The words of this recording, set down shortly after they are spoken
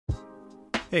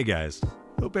Hey guys,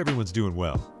 hope everyone's doing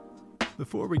well.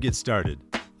 Before we get started,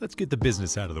 let's get the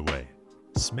business out of the way.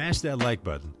 Smash that like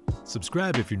button,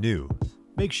 subscribe if you're new,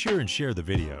 make sure and share the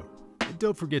video, and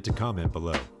don't forget to comment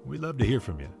below. We'd love to hear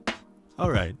from you.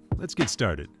 Alright, let's get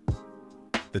started.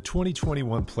 The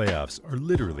 2021 playoffs are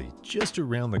literally just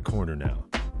around the corner now,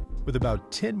 with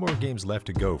about 10 more games left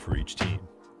to go for each team.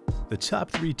 The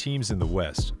top 3 teams in the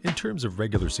West, in terms of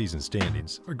regular season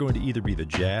standings, are going to either be the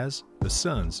Jazz, the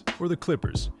Suns, or the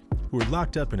Clippers, who are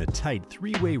locked up in a tight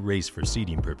 3-way race for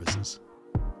seeding purposes.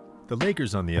 The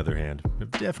Lakers, on the other hand,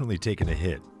 have definitely taken a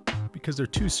hit, because their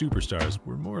 2 superstars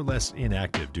were more or less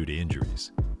inactive due to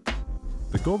injuries.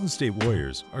 The Golden State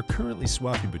Warriors are currently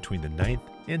swapping between the 9th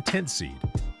and 10th seed,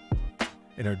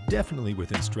 and are definitely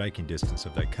within striking distance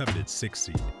of that coveted 6th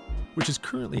seed, which is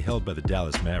currently held by the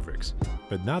Dallas Mavericks,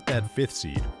 but not that 5th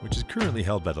seed, which is currently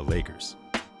held by the Lakers.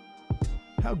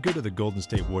 How good are the Golden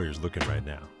State Warriors looking right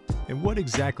now? And what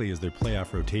exactly is their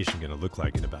playoff rotation going to look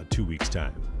like in about 2 weeks'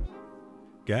 time?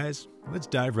 Guys, let's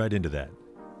dive right into that.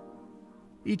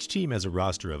 Each team has a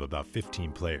roster of about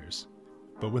 15 players,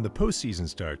 but when the postseason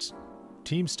starts,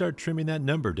 teams start trimming that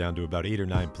number down to about 8 or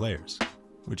 9 players,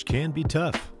 which can be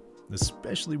tough,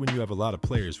 especially when you have a lot of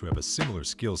players who have a similar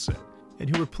skill set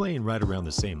and who are playing right around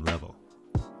the same level.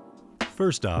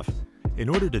 First off, in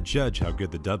order to judge how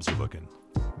good the Dubs are looking,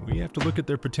 we have to look at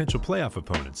their potential playoff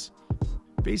opponents.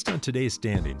 Based on today's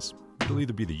standings, it'll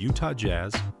either be the Utah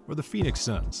Jazz or the Phoenix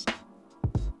Suns.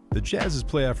 The Jazz's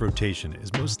playoff rotation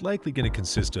is most likely going to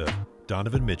consist of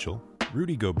Donovan Mitchell,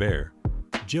 Rudy Gobert,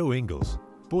 Joe Ingles,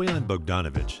 Bojan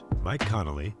Bogdanovic, Mike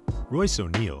Conley, Royce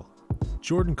O'Neal,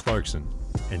 Jordan Clarkson,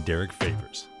 and Derek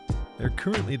Favors. They're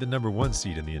currently the number 1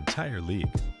 seed in the entire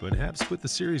league, but have split the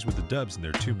series with the Dubs in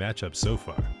their 2 matchups so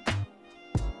far.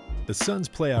 The Suns'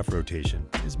 playoff rotation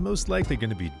is most likely going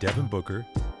to be Devin Booker,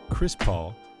 Chris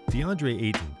Paul, DeAndre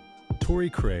Ayton, Torrey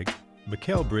Craig,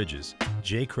 Mikal Bridges,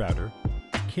 Jay Crowder,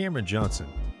 Cameron Johnson,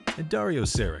 and Dario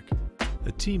Saric,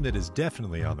 a team that is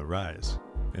definitely on the rise,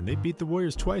 and they beat the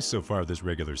Warriors twice so far this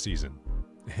regular season.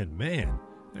 And man,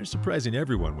 they're surprising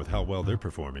everyone with how well they're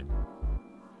performing.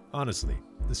 Honestly,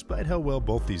 despite how well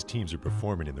both these teams are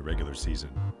performing in the regular season,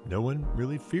 no one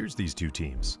really fears these 2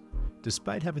 teams.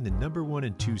 Despite having the number 1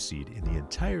 and 2 seed in the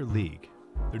entire league,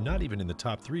 they're not even in the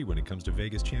top 3 when it comes to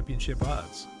Vegas championship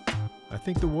odds. I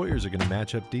think the Warriors are going to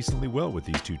match up decently well with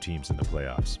these 2 teams in the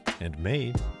playoffs, and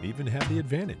may even have the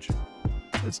advantage.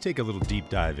 Let's take a little deep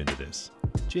dive into this.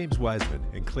 James Wiseman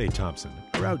and Klay Thompson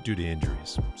are out due to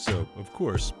injuries, so of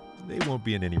course, they won't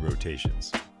be in any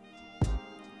rotations.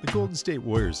 The Golden State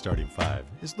Warriors starting 5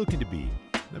 is looking to be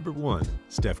number 1,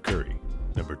 Steph Curry,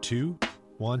 number 2,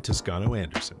 Juan Toscano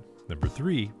Anderson, number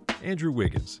 3, Andrew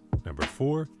Wiggins, number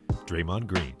 4, Draymond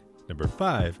Green, number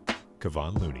 5,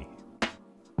 Kevon Looney.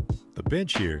 The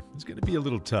bench here is going to be a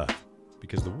little tough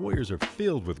because the Warriors are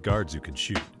filled with guards who can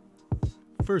shoot.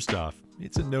 First off,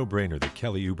 it's a no-brainer that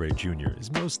Kelly Oubre Jr.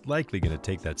 is most likely going to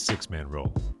take that 6-man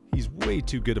role. He's way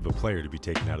too good of a player to be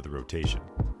taken out of the rotation.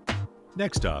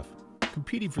 Next off,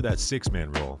 competing for that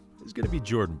 6-man role is going to be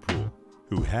Jordan Poole,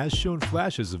 who has shown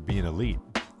flashes of being elite,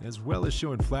 as well as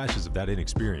showing flashes of that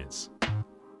inexperience.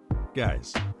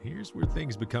 Guys, here's where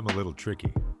things become a little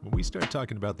tricky when we start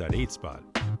talking about that 8th spot,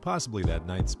 and possibly that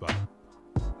 9th spot.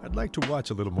 I'd like to watch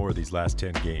a little more of these last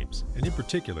 10 games, and in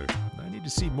particular, I need to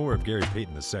see more of Gary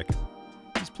Payton II.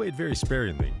 He's played very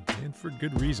sparingly, and for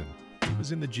good reason. He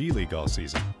was in the G League all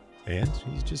season, and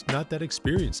he's just not that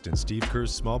experienced in Steve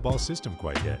Kerr's small ball system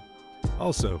quite yet.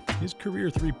 Also, his career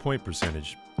 3-point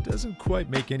percentage doesn't quite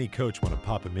make any coach want to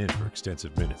pop him in for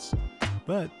extensive minutes.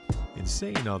 But, in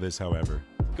saying all this, however,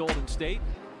 Golden State,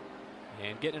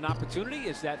 and getting an opportunity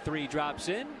as that 3 drops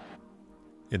in.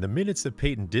 In the minutes that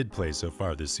Payton did play so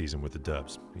far this season with the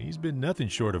Dubs, he's been nothing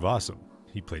short of awesome.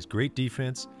 He plays great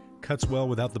defense, cuts well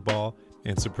without the ball,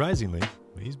 and surprisingly,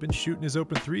 he's been shooting his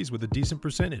open 3s with a decent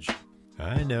percentage.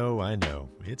 I know,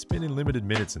 it's been in limited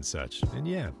minutes and such, and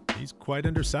yeah, he's quite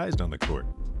undersized on the court.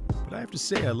 But I have to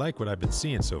say I like what I've been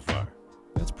seeing so far.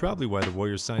 That's probably why the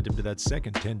Warriors signed him to that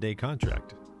second 10-day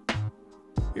contract.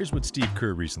 Here's what Steve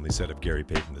Kerr recently said of Gary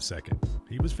Payton II.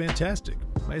 He was fantastic.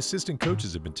 My assistant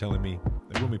coaches have been telling me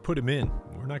that when we put him in,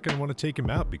 we're not going to want to take him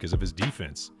out because of his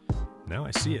defense. Now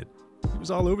I see it. He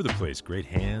was all over the place. Great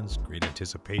hands, great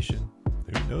anticipation.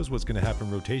 Who knows what's going to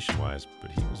happen rotation-wise, but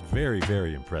he was very,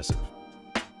 very impressive.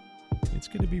 It's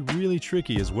going to be really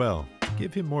tricky as well.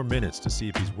 Give him more minutes to see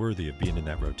if he's worthy of being in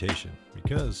that rotation,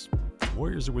 because the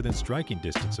Warriors are within striking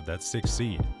distance of that 6th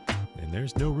seed, and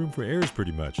there's no room for errors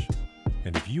pretty much.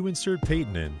 And if you insert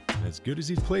Payton in, as good as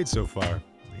he's played so far,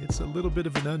 it's a little bit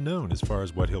of an unknown as far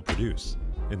as what he'll produce.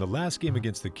 In the last game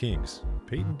against the Kings,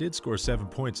 Payton did score 7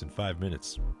 points in 5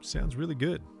 minutes. Sounds really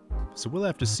good. So we'll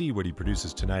have to see what he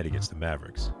produces tonight against the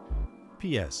Mavericks.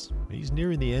 P.S. He's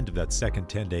nearing the end of that second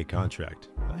 10-day contract.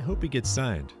 I hope he gets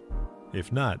signed.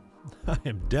 If not, I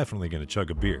am definitely going to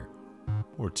chug a beer.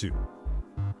 Or two.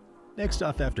 Next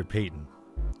off after Payton,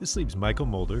 this leaves Michael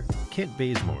Mulder, Kent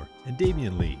Bazemore, and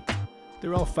Damian Lee.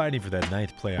 They're all fighting for that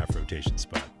 9th playoff rotation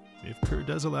spot, if Kerr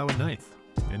does allow a 9th.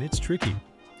 And it's tricky.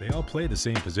 They all play the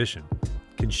same position,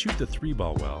 can shoot the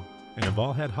 3-ball well, and have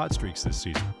all had hot streaks this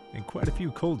season, and quite a few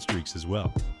cold streaks as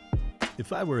well.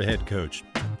 If I were a head coach,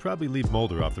 I'd probably leave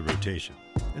Mulder off the rotation,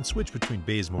 and switch between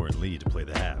Bazemore and Lee to play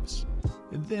the halves,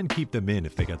 and then keep them in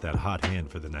if they got that hot hand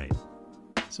for the night.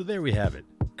 So there we have it.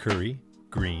 Curry,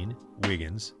 Green,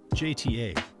 Wiggins,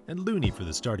 JTA, and Looney for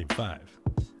the starting 5.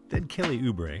 Then Kelly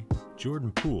Oubre,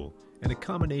 Jordan Poole, and a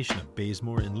combination of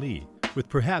Bazemore and Lee, with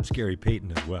perhaps Gary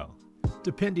Payton as well,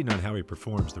 depending on how he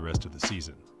performs the rest of the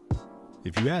season.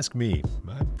 If you ask me,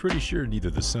 I'm pretty sure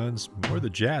neither the Suns nor the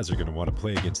Jazz are going to want to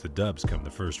play against the Dubs come the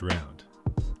first round.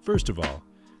 First of all,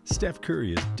 Steph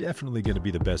Curry is definitely going to be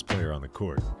the best player on the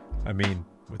court. I mean,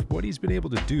 with what he's been able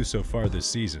to do so far this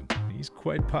season, he's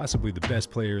quite possibly the best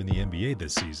player in the NBA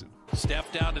this season.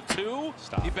 Steph down to 2.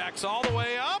 Stop. He backs all the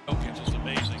way up. Jokic is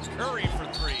amazing. Curry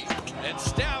for 3. And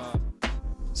Steph.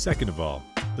 Second of all,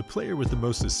 the player with the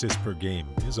most assists per game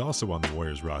is also on the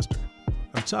Warriors roster.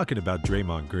 I'm talking about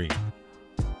Draymond Green.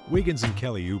 Wiggins and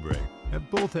Kelly Oubre have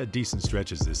both had decent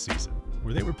stretches this season,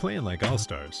 where they were playing like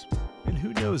all-stars. And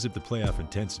who knows if the playoff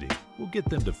intensity will get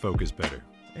them to focus better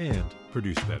and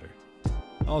produce better.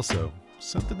 Also,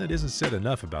 something that isn't said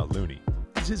enough about Looney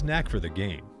is his knack for the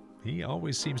game. He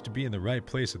always seems to be in the right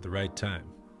place at the right time.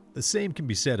 The same can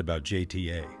be said about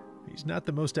JTA. He's not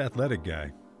the most athletic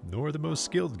guy, nor the most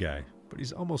skilled guy, but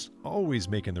he's almost always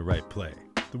making the right play.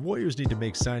 The Warriors need to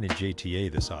make signing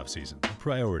JTA this offseason a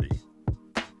priority.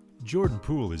 Jordan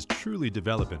Poole is truly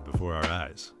developing before our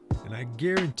eyes, and I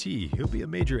guarantee he'll be a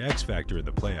major X factor in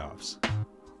the playoffs.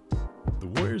 The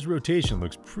Warriors' rotation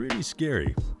looks pretty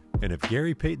scary, and if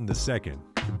Gary Payton II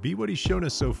can be what he's shown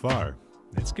us so far,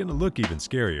 it's going to look even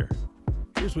scarier.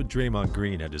 Here's what Draymond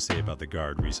Green had to say about the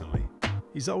guard recently.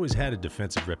 He's always had a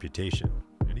defensive reputation,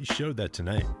 and he showed that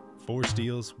tonight. 4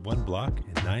 steals, 1 block,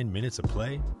 and 9 minutes of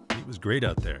play. He was great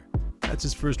out there. That's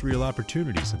his first real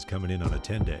opportunity since coming in on a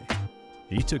 10-day.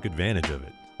 He took advantage of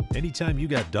it. Anytime you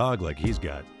got dog like he's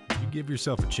got, you give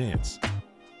yourself a chance.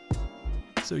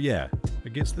 So yeah,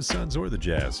 against the Suns or the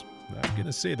Jazz, I'm going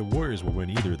to say the Warriors will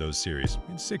win either of those series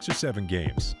in 6 or 7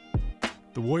 games.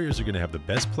 The Warriors are going to have the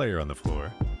best player on the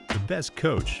floor, the best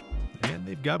coach, and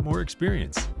they've got more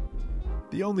experience.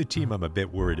 The only team I'm a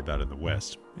bit worried about in the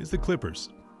West is the Clippers.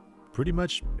 Pretty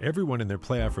much everyone in their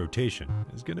playoff rotation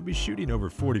is going to be shooting over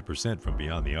 40% from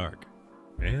beyond the arc.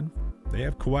 And they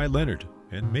have Kawhi Leonard,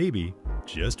 and maybe,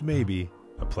 just maybe,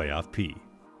 a playoff P.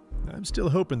 I'm still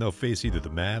hoping they'll face either the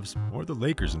Mavs or the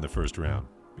Lakers in the first round,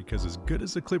 because as good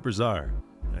as the Clippers are,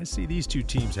 I see these two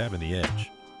teams having the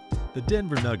edge. The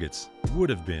Denver Nuggets would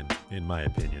have been, in my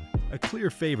opinion, a clear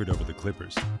favorite over the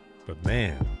Clippers. But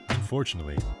man,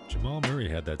 unfortunately, Jamal Murray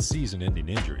had that season-ending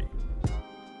injury.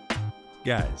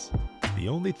 Guys, the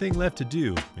only thing left to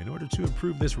do in order to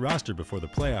improve this roster before the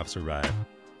playoffs arrive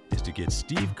is to get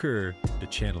Steve Kerr to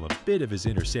channel a bit of his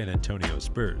inner San Antonio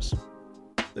Spurs.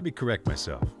 Let me correct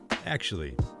myself.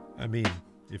 Actually, I mean,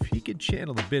 if he could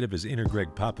channel a bit of his inner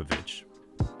Greg Popovich.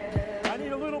 I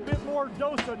need a little bit more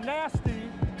dose of nasty.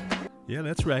 Yeah,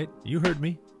 that's right. You heard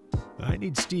me. I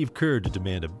need Steve Kerr to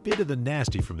demand a bit of the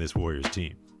nasty from this Warriors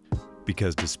team.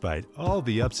 Because despite all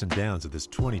the ups and downs of this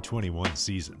 2021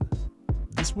 season,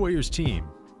 this Warriors team,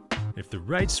 if the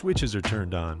right switches are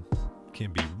turned on,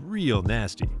 can be real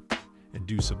nasty and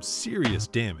do some serious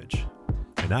damage.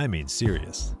 And I mean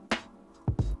serious.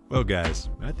 Well guys,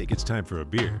 I think it's time for a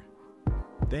beer.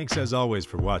 Thanks as always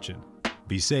for watching.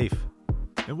 Be safe,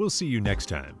 and we'll see you next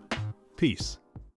time. Peace.